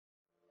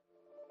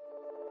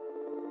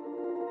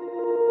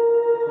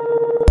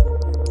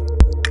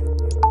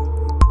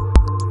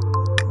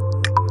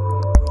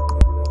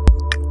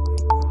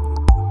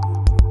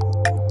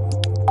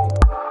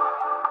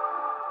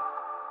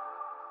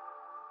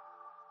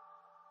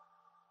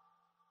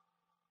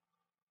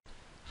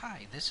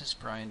Hi, this is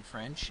Brian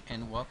French,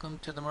 and welcome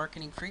to the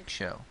Marketing Freak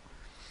Show.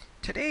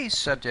 Today's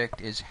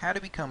subject is how to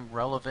become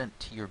relevant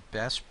to your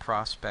best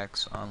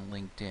prospects on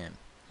LinkedIn.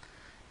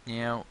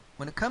 Now,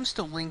 when it comes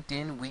to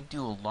LinkedIn, we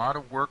do a lot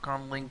of work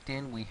on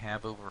LinkedIn. We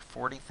have over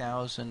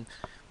 40,000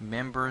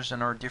 members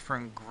in our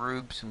different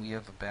groups, and we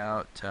have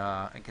about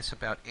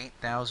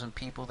 8,000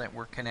 people that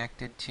we're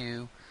connected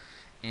to.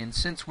 And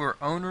since we're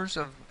owners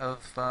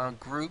of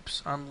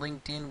groups on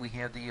LinkedIn, we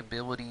have the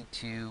ability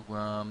to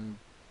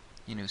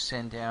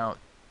send out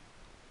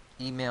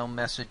email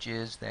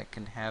messages that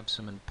can have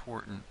some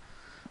important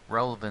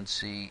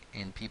relevancy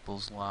in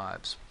people's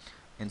lives.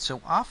 And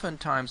so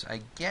oftentimes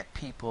I get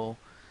people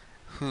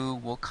who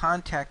will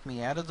contact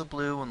me out of the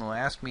blue and they'll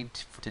ask me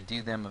to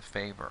do them a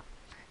favor.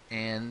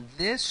 And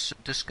this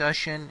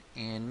discussion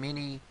and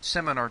mini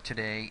seminar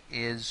today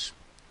is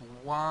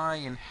why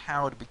and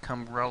how to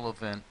become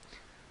relevant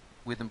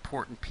with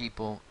important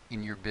people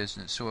in your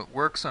business. So it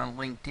works on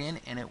LinkedIn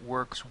and it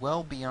works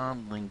well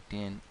beyond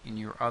LinkedIn in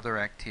your other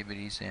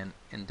activities and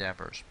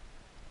endeavors.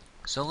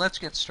 So let's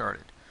get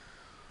started.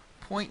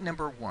 Point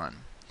number one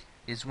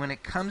is when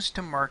it comes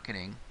to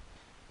marketing,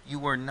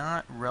 you are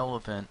not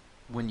relevant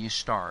when you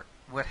start.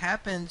 What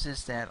happens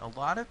is that a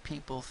lot of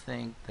people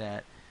think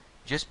that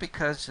just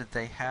because that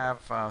they have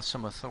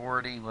some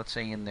authority, let's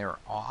say in their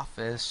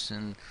office,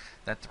 and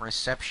that the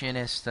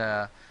receptionist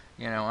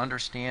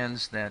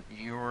understands that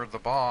you're the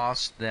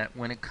boss, that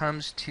when it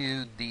comes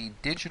to the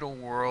digital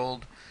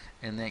world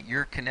and that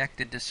you're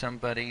connected to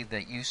somebody,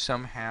 that you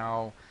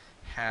somehow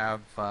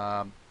have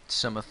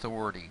some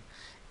authority.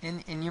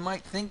 And you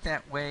might think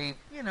that way,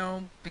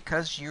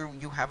 because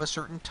you have a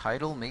certain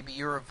title. Maybe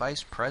you're a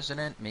vice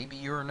president, maybe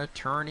you're an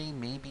attorney,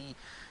 maybe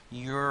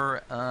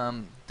you're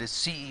the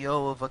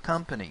CEO of a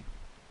company.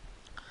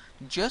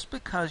 Just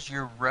because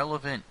you're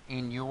relevant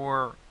in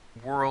your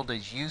world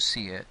as you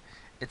see it,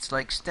 it's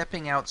like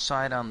stepping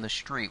outside on the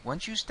street.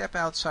 Once you step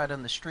outside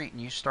on the street and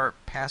you start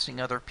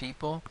passing other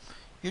people,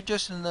 you're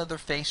just another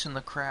face in the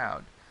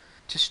crowd.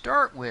 To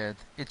start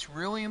with, it's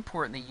really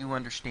important that you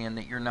understand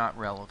that you're not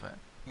relevant.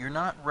 You're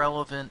not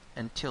relevant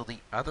until the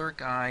other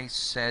guy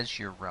says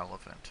you're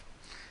relevant.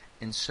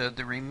 And so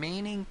the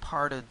remaining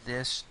part of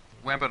this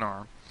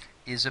webinar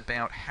is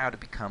about how to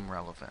become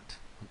relevant.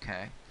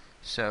 Okay?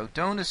 So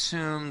don't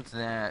assume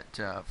that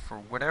for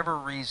whatever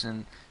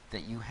reason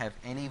that you have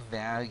any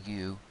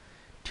value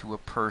to a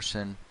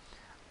person,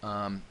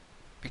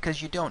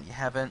 because you don't. You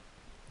haven't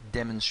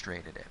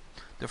demonstrated it.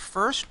 The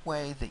first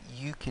way that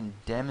you can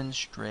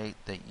demonstrate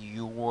that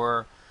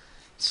you're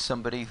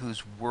somebody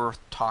who's worth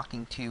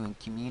talking to and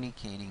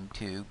communicating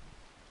to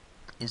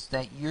is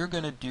that you're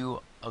going to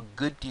do a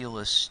good deal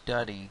of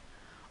study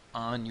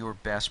on your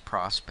best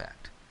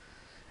prospect.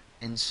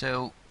 And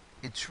so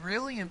it's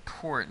really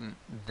important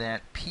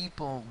that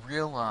people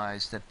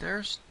realize that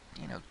there's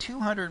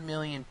 200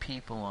 million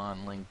people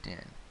on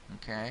LinkedIn.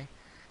 Okay?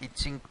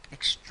 It's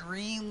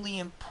extremely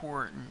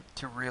important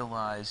to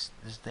realize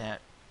is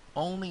that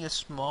only a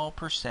small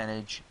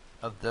percentage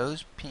of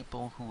those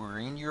people who are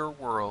in your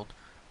world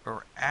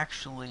are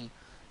actually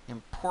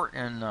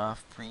important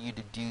enough for you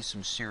to do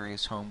some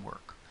serious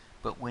homework.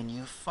 But when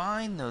you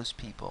find those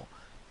people,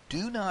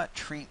 do not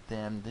treat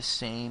them the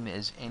same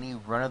as any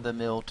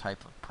run-of-the-mill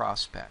type of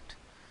prospect.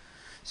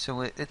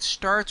 So it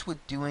starts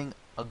with doing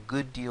a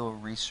good deal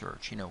of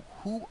research.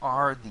 Who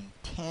are the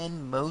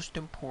 10 most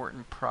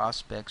important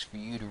prospects for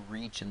you to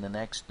reach in the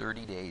next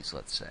 30 days,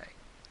 let's say.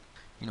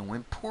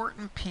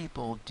 Important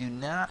people do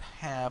not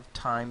have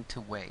time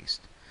to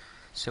waste.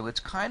 So it's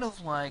kind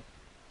of like,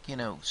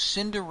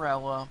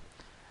 Cinderella.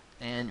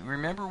 And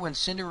remember when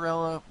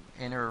Cinderella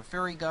and her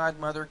fairy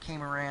godmother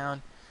came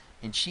around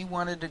and she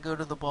wanted to go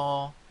to the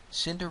ball?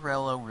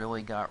 Cinderella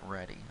really got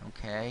ready,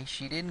 okay?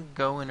 She didn't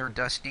go in her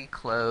dusty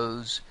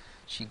clothes.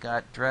 She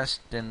got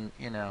dressed in,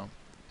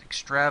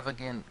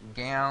 extravagant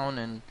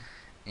gown,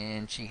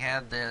 and she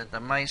had the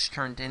mice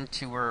turned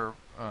into her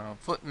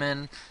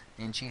footmen,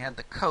 and she had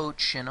the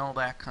coach and all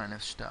that kind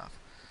of stuff.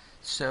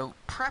 So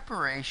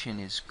preparation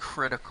is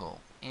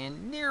critical,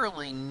 and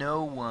nearly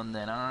no one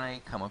that I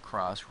come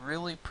across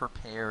really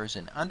prepares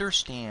and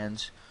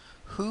understands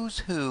who's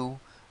who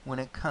when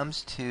it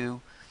comes to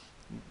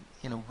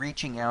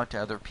reaching out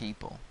to other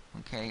people.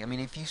 Okay, I mean,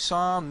 if you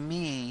saw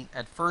me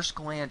at first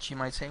glance, you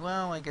might say,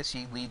 well, I guess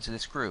he leads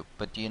this group.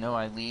 But do you know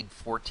I lead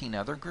 14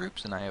 other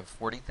groups, and I have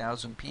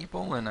 40,000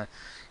 people, and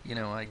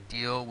I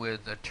deal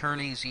with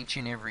attorneys each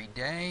and every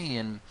day.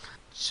 And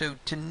so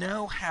to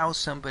know how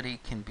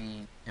somebody can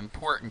be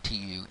important to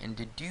you and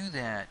to do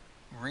that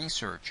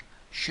research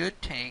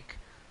should take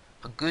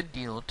a good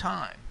deal of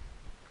time.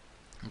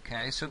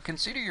 Okay, so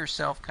consider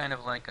yourself kind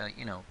of like a,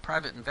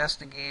 private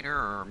investigator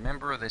or a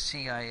member of the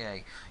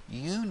CIA.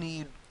 You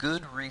need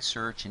good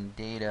research and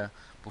data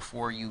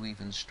before you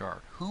even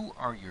start. Who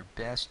are your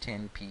best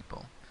 10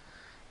 people?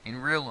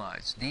 And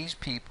realize these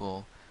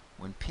people,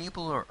 when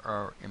people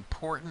are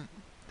important,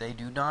 they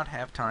do not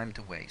have time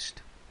to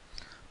waste.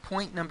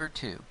 Point number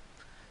 2.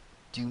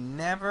 Do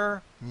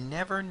never,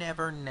 never,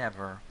 never,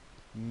 never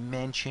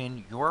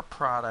mention your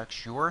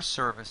products, your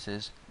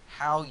services,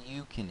 how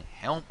you can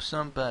help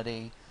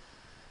somebody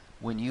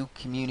when you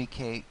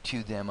communicate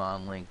to them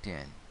on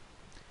LinkedIn.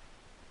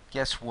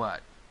 Guess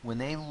what? When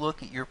they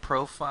look at your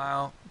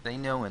profile, they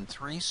know in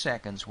 3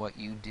 seconds what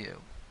you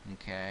do.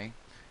 Okay?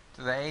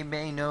 They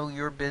may know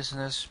your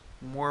business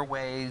more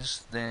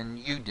ways than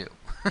you do.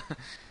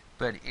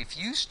 But if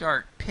you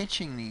start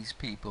pitching these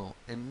people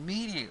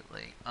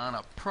immediately on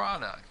a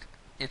product,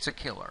 it's a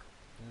killer.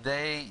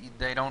 They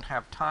don't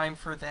have time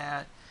for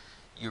that.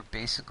 You're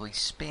basically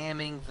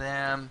spamming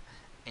them,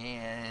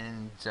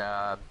 and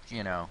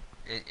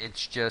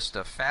it's just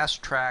a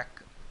fast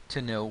track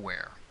to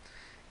nowhere.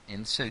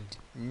 And so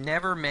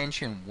never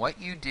mention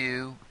what you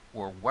do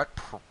or what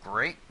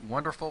great,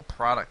 wonderful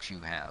products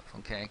you have,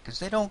 okay? Because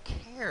they don't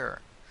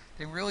care.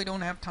 They really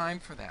don't have time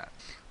for that.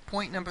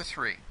 Point number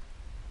 3.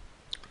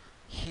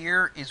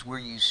 Here is where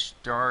you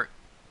start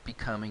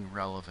becoming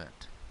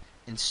relevant.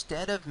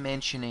 Instead of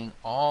mentioning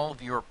all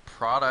of your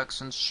products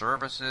and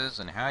services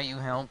and how you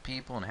help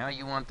people and how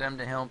you want them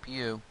to help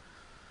you,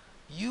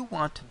 you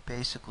want to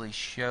basically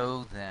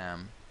show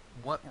them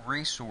what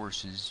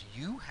resources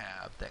you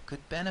have that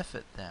could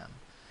benefit them.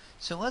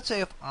 So let's say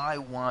if I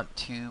want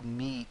to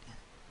meet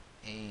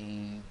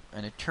an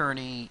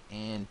attorney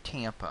in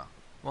Tampa.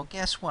 Well,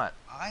 guess what?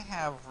 I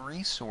have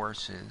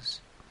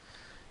resources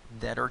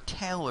that are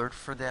tailored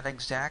for that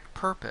exact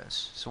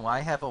purpose. So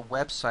I have a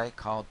website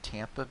called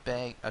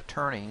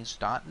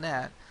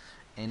TampaBayAttorneys.net,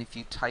 and if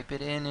you type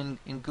it in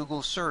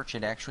Google search,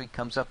 it actually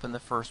comes up in the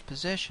first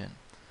position.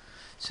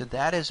 So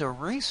that is a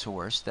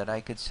resource that I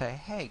could say,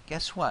 hey,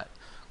 guess what?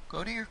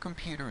 Go to your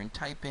computer and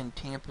type in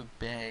Tampa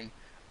Bay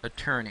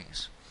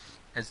Attorneys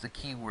as the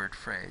keyword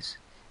phrase.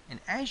 And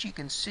as you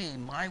can see,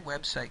 my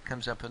website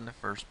comes up in the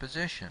first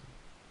position.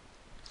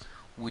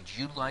 Would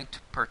you like to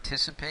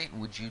participate?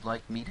 Would you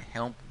like me to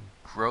help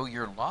grow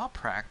your law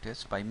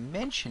practice by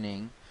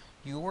mentioning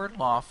your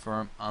law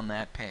firm on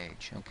that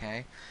page?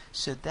 Okay,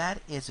 so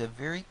that is a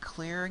very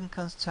clear and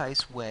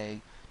concise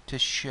way to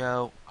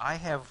show I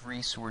have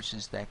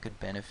resources that could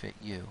benefit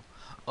you.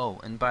 Oh,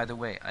 and by the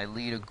way, I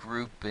lead a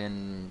group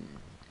on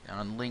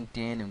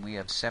LinkedIn, and we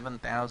have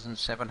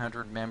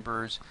 7,700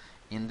 members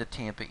in the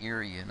Tampa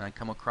area, and I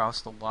come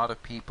across a lot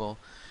of people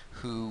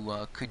who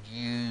could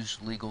use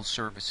legal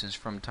services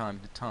from time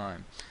to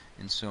time.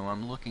 And so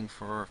I'm looking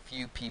for a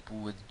few people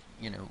with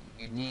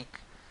unique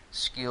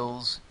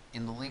skills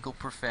in the legal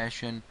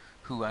profession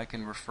who I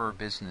can refer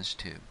business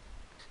to.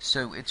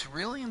 So it's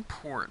really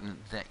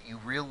important that you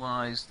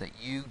realize that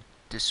you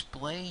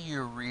display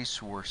your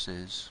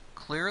resources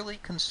clearly,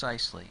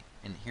 concisely,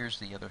 and here's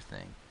the other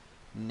thing.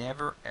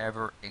 Never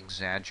ever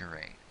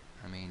exaggerate.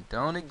 I mean,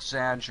 don't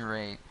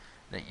exaggerate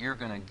that you're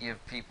going to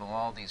give people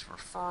all these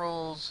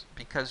referrals,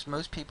 because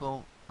most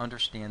people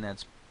understand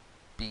that's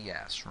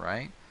BS,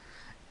 right?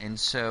 And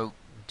so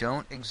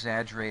don't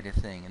exaggerate a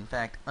thing. In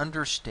fact,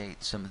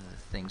 understate some of the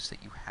things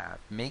that you have.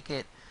 Make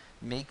it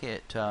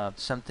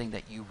something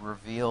that you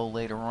reveal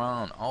later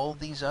on. All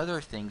these other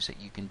things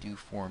that you can do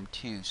for them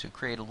too. So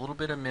create a little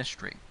bit of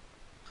mystery.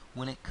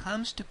 When it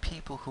comes to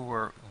people who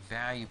are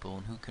valuable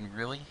and who can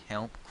really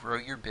help grow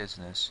your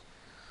business,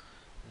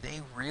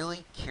 they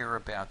really care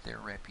about their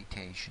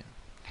reputation.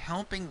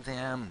 Helping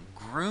them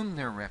groom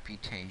their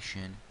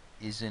reputation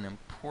is an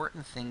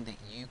important thing that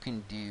you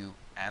can do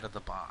out of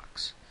the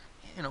box.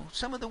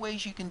 Some of the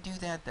ways you can do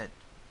that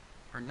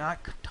are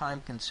not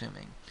time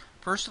consuming.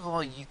 First of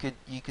all, you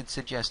could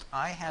suggest,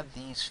 I have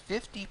these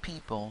 50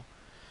 people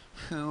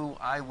who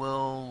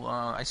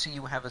I see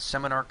you have a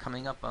seminar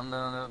coming up on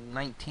the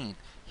 19th.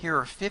 Here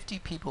are 50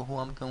 people who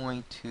I'm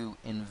going to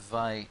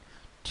invite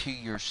to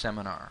your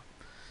seminar.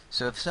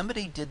 So if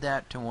somebody did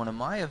that to one of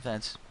my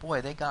events,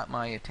 boy, they got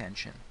my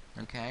attention.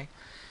 Okay?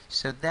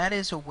 So that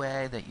is a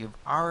way that you've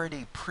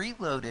already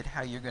preloaded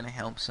how you're going to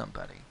help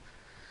somebody.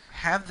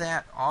 Have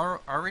that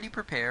already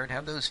prepared.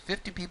 Have those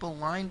 50 people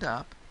lined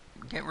up.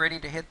 Get ready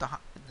to hit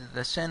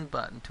the send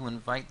button to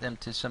invite them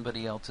to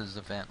somebody else's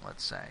event,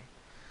 let's say.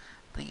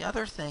 The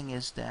other thing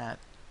is that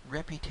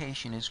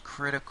reputation is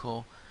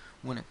critical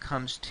when it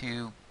comes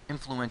to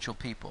influential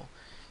people.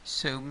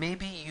 So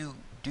maybe you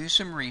do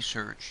some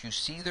research, you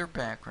see their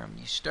background,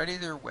 you study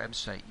their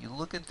website, you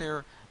look at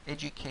their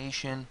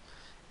education,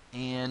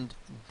 and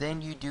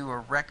then you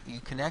do you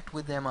connect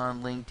with them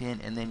on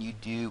LinkedIn, and then you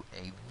do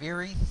a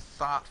very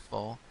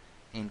thoughtful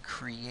and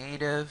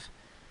creative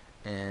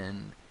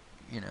and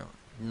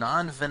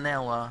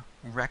non-vanilla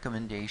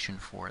recommendation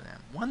for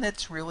them. One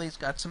that's really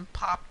got some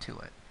pop to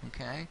it.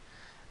 Okay?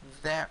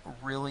 That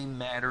really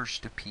matters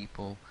to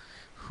people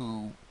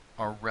who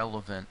are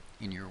relevant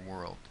in your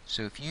world.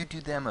 So if you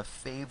do them a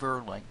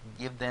favor, like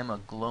give them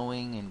a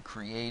glowing and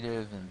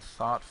creative and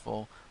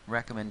thoughtful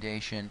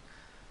recommendation,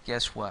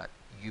 guess what?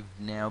 You've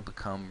now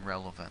become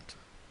relevant.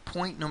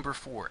 Point number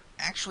 4,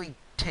 actually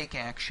take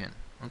action.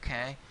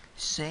 Okay?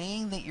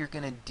 Saying that you're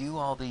going to do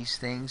all these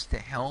things to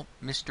help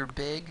Mr.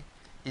 Big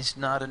is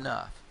not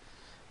enough.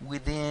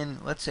 Within,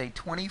 let's say,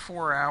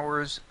 24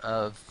 hours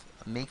of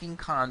making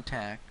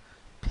contact,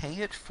 pay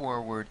it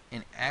forward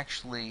and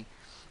actually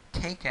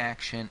take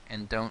action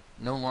and don't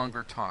no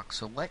longer talk.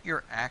 So let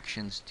your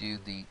actions do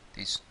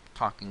this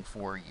talking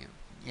for you.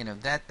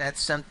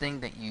 That's something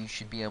that you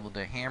should be able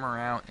to hammer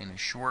out in a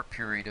short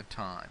period of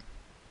time.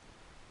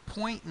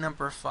 Point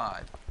number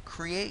 5,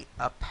 create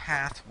a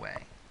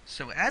pathway.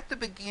 So at the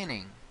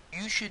beginning,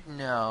 you should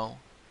know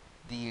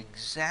the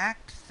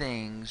exact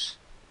things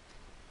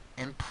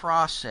and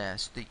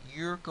process that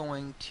you're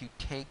going to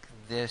take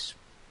this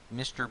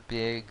Mr.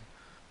 Big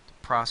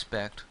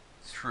prospect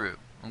through.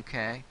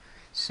 Okay?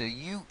 So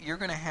you're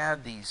going to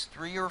have these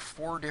 3 or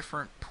 4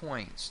 different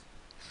points.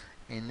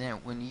 And then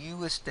when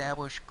you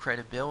establish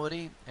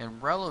credibility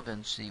and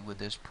relevancy with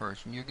this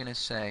person, you're going to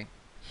say,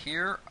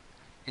 here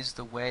is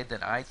the way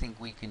that I think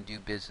we can do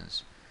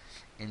business.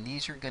 And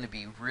these are going to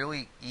be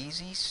really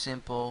easy,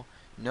 simple,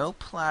 no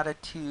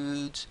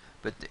platitudes,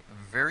 but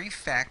very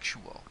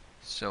factual.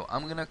 So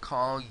I'm going to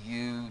call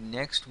you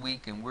next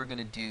week and we're going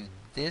to do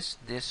this,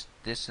 this,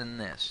 this, and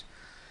this.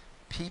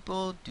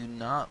 People do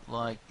not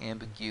like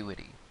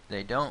ambiguity.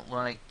 They don't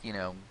like,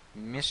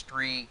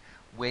 mystery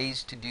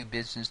ways to do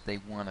business. They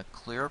want a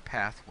clear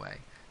pathway.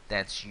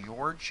 That's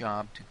your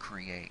job to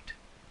create.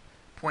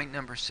 Point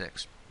number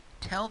 6.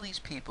 Tell these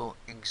people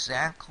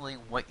exactly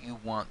what you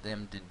want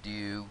them to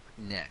do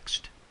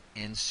next.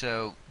 And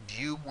so,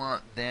 do you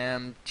want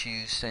them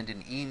to send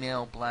an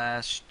email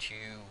blast to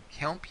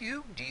help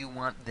you? Do you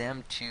want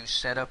them to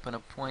set up an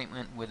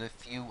appointment with a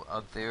few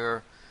of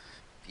their,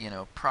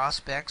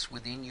 prospects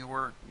within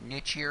your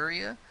niche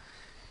area?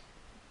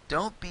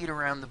 Don't beat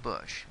around the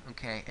bush,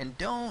 okay? And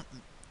don't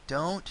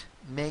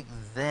make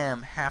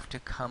them have to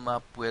come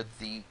up with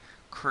the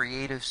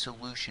creative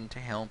solution to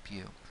help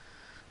you.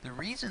 The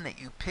reason that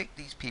you pick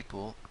these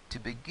people to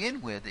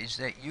begin with is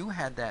that you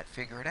had that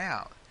figured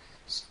out.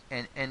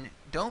 And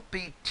don't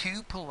be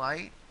too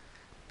polite.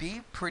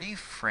 Be pretty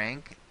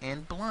frank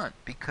and blunt,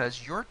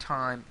 because your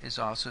time is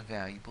also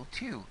valuable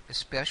too,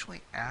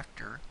 especially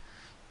after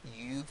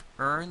you've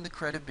earned the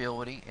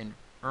credibility and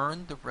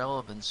earned the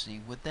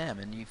relevancy with them.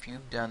 And if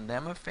you've done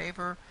them a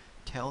favor,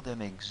 tell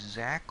them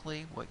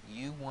exactly what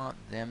you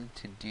want them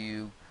to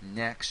do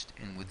next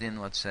and within,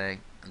 let's say,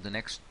 the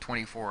next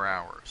 24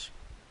 hours.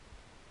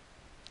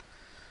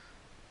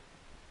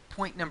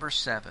 Point number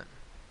 7.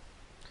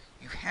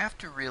 You have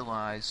to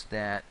realize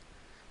that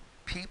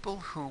people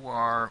who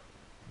are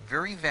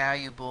very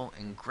valuable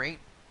and great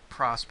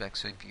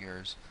prospects of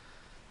yours,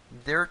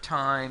 their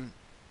time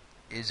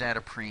is at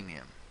a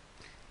premium.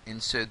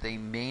 And so they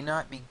may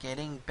not be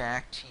getting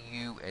back to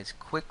you as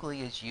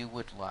quickly as you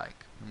would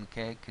like.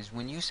 Okay? Because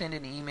when you send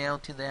an email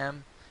to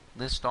them,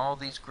 list all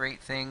these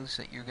great things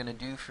that you're going to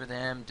do for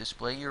them,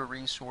 display your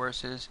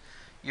resources,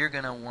 you're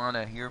going to want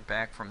to hear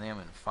back from them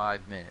in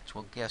 5 minutes.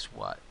 Well, guess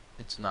what?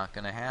 It's not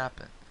going to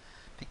happen.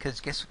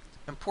 Because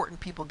important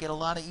people get a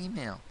lot of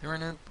email. They're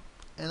in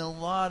a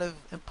lot of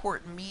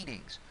important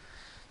meetings.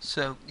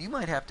 So you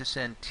might have to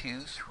send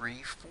 2,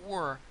 3,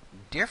 4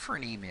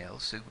 different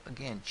emails. So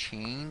again,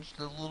 change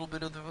a little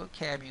bit of the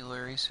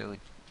vocabulary. So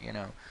you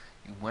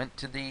went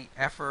to the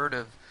effort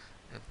of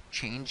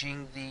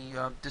changing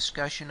the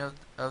discussion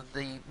of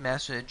the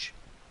message.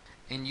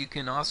 And you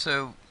can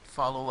also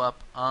follow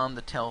up on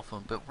the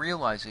telephone. But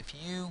realize, if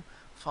you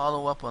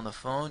follow up on the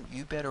phone,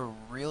 you better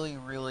really,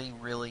 really,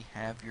 really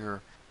have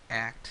your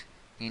act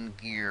in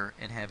gear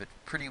and have it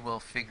pretty well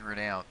figured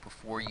out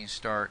before you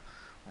start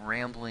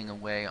rambling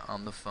away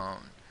on the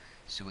phone.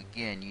 So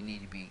again, you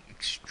need to be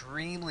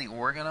extremely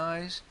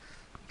organized,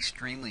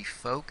 extremely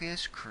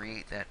focused,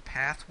 create that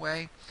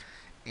pathway,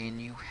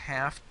 and you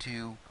have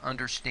to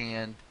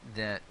understand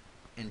that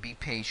and be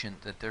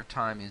patient that their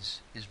time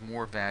is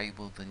more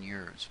valuable than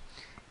yours.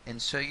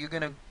 And so you're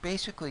going to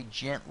basically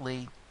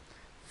gently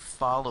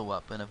follow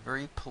up in a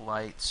very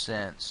polite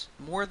sense,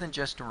 more than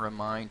just a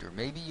reminder.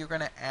 Maybe you're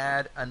going to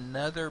add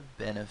another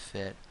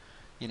benefit.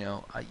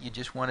 You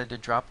just wanted to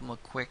drop them a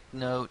quick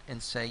note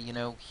and say,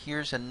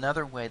 here's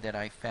another way that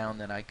I found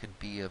that I could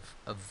be of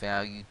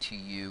value to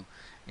you,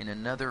 in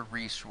another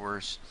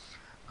resource,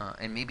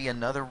 and maybe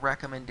another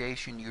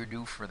recommendation you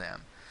do for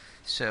them.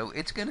 So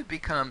it's going to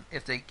become,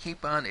 if they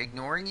keep on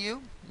ignoring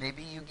you,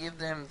 maybe you give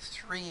them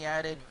 3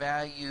 added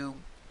value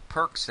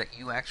perks that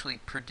you actually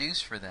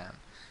produce for them.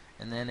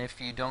 And then if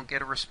you don't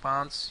get a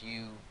response,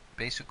 you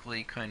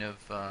basically kind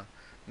of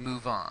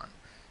move on.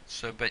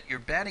 So, but your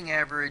batting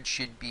average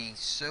should be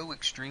so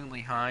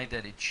extremely high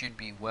that it should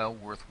be well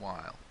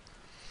worthwhile.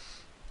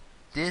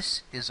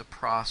 This is a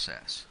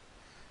process.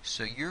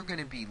 So you're going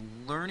to be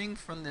learning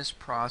from this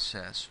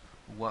process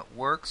what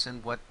works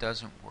and what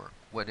doesn't work,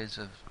 what is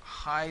a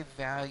high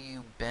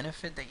value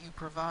benefit that you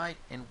provide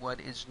and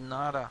what is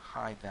not a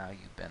high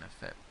value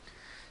benefit.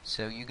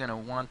 So you're going to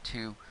want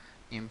to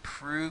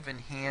improve,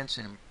 enhance,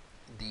 and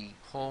the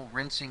whole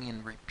rinsing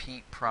and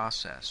repeat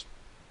process.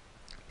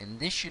 And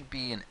this should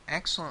be an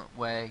excellent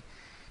way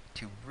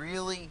to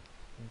really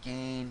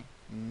gain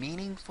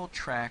meaningful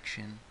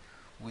traction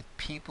with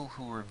people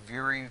who are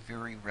very,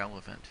 very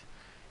relevant.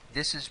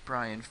 This is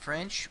Brian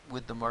French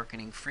with the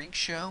Marketing Freak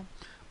Show.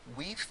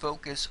 We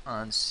focus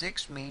on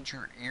 6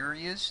 major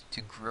areas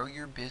to grow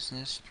your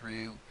business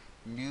through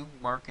new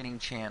marketing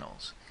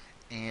channels.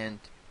 And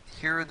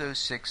here are those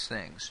 6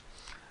 things.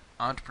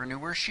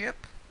 Entrepreneurship.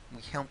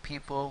 We help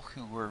people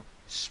who are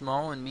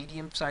small and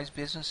medium-sized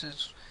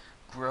businesses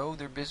grow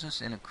their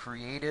business in a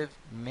creative,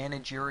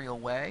 managerial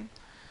way.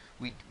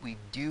 We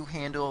do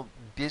handle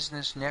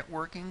business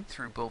networking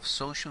through both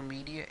social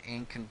media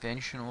and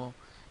conventional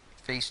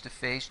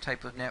face-to-face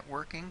type of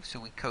networking, so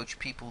we coach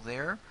people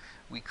there.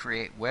 We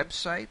create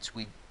websites.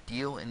 We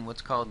deal in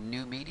what's called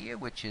new media,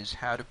 which is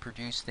how to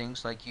produce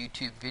things like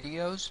YouTube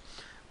videos.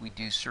 We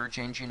do search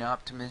engine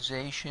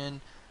optimization,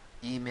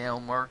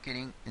 email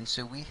marketing, and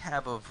so we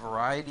have a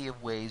variety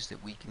of ways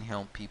that we can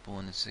help people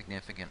in a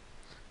significant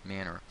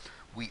manner.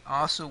 We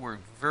also were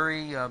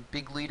very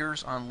big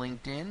leaders on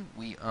LinkedIn.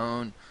 We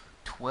own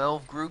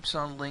 12 groups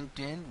on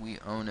LinkedIn. We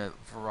own a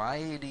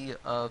variety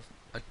of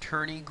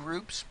attorney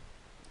groups.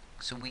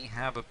 So we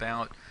have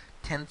about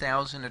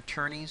 10,000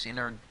 attorneys in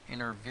our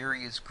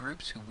various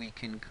groups who we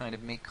can kind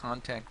of make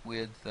contact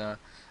with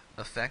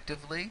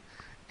effectively.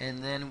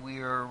 And then we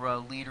are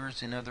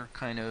leaders in other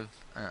kind of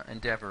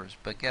endeavors.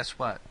 But guess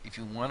what? If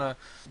you want to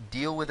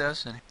deal with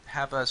us and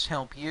have us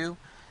help you,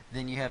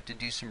 then you have to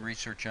do some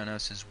research on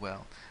us as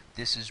well.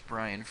 This is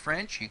Brian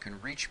French. You can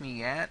reach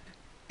me at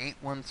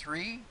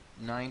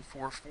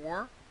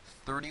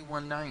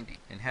 813-944-3190.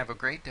 And have a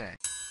great day.